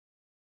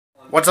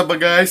What's up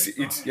guys,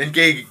 it's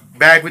NK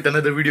back with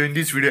another video. In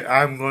this video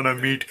I'm gonna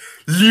meet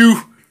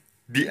Liu,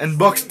 the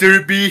Unbox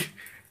therapy.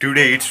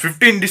 Today it's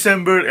 15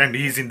 December and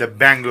he's in the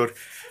Bangalore.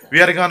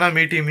 We are gonna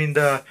meet him in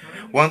the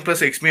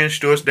OnePlus Experience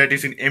stores that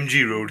is in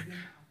MG Road.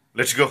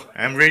 Let's go.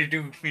 I'm ready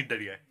to meet that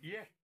guy.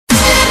 Yeah.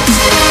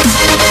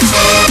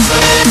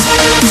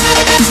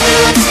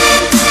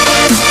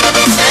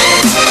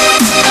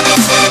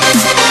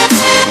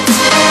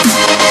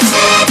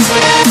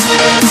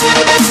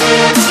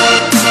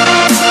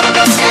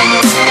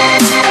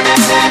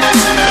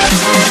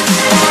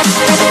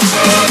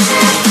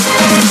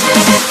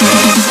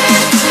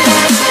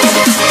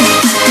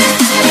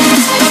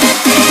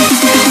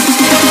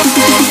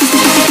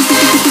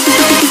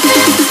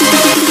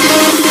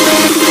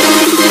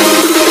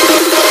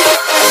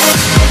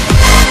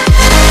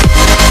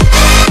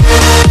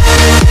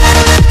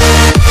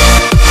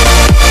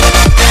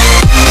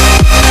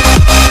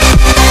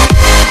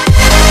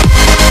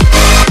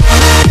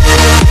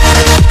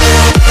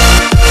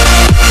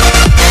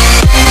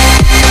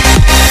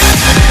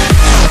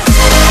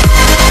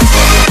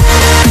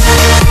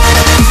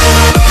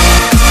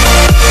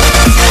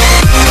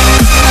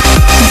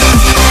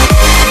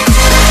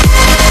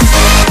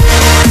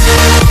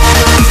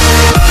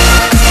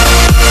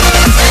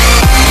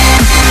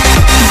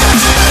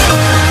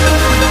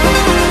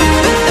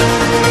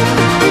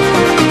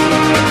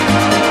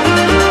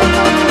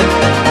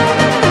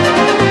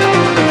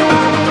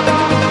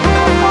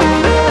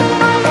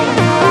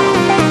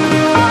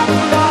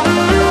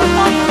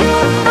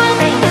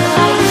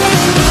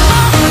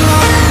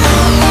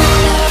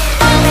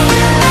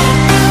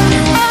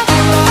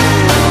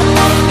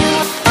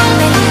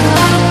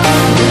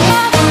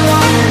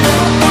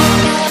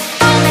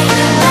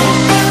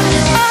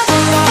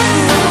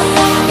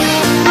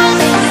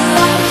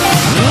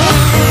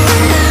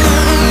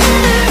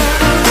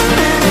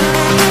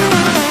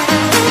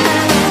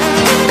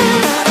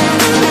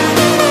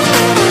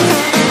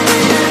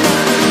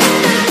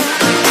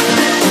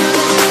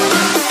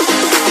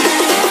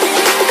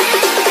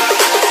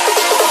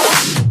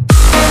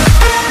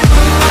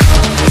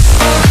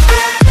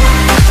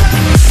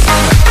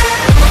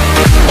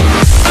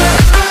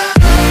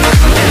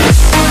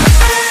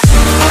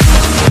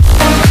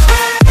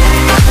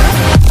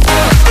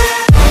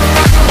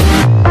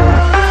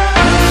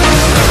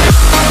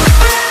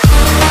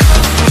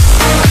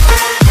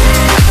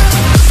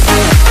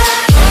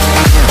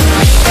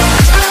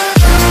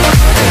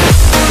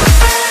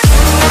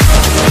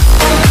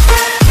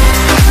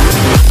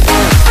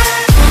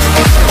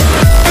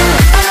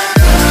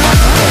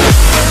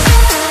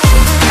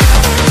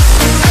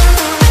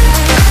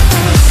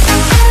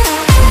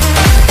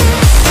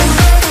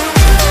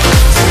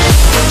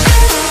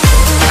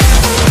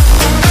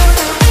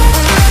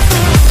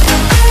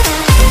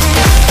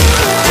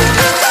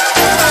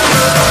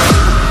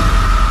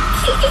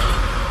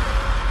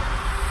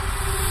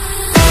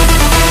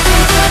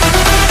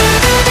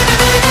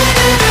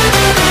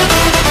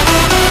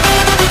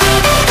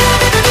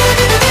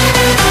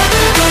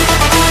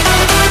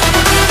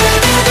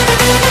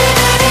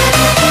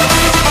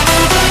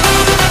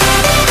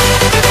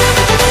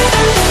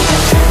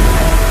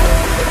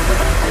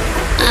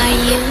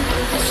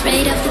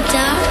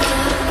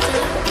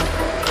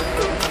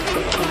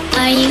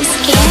 Are you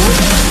scared?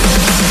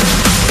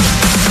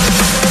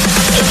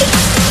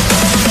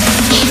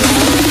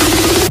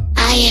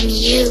 I am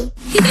you.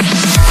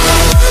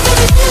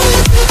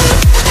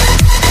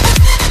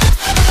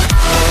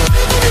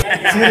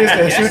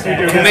 Seriously, I shoot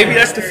video. Maybe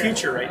that's the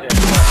future right there.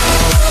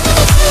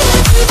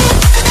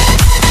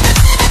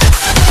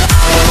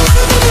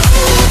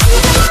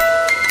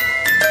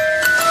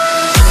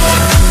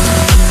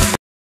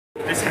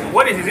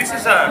 What is it? This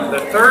is the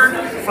third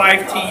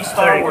 5T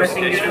Star Wars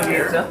edition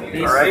here.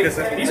 Alright?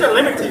 These are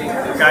limited,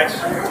 guys.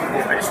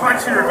 I just want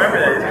you to remember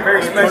that. It's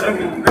very special.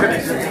 Look at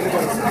this.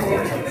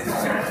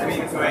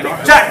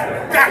 Jack!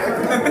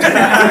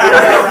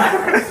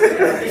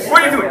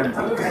 What are you doing?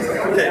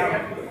 Okay.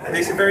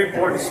 This is very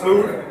important.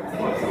 Smooth.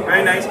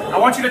 Very nice. I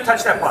want you to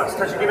touch that box.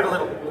 Touch it. Give it a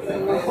little.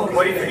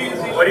 What do you think?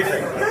 What do you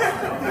think?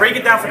 Break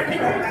it down for the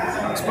people.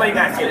 Explain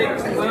that feeling.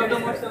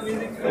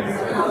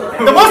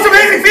 The most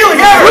amazing feeling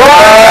ever!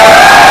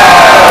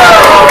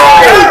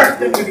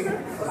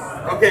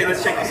 Okay,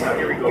 let's check this out.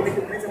 Here we go.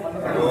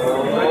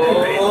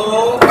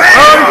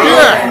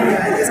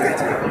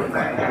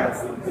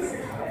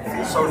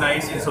 So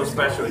nice and so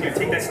special. Here,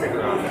 take that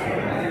sticker off.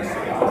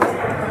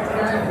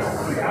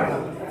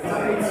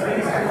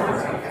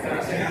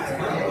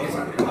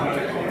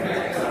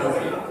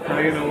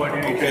 You know what you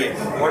need. Okay,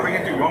 what are we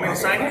gonna do? You want me to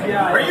sign it?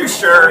 Yeah. Are you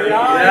sure?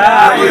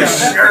 Yeah. Are you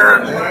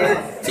sure?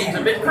 Seems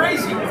a bit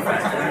crazy.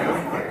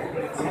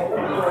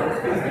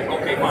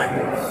 Okay, fine.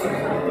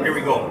 Here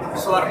we go.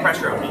 There's a lot of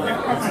pressure on me.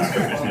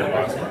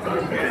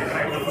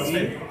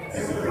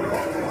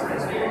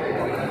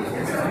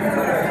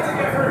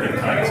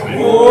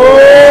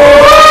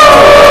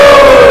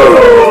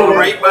 Whoa!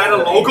 Right by the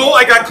logo.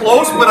 I got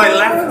close, but I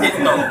left it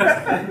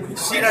though.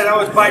 See that? That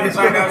was by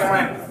design. That was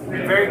planned.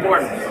 Very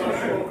important.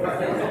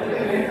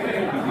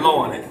 blow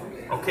on it.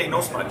 Okay,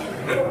 no smudge.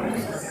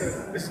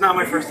 This is not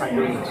my first time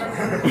doing this.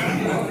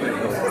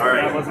 All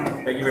right.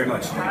 Thank you very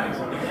much.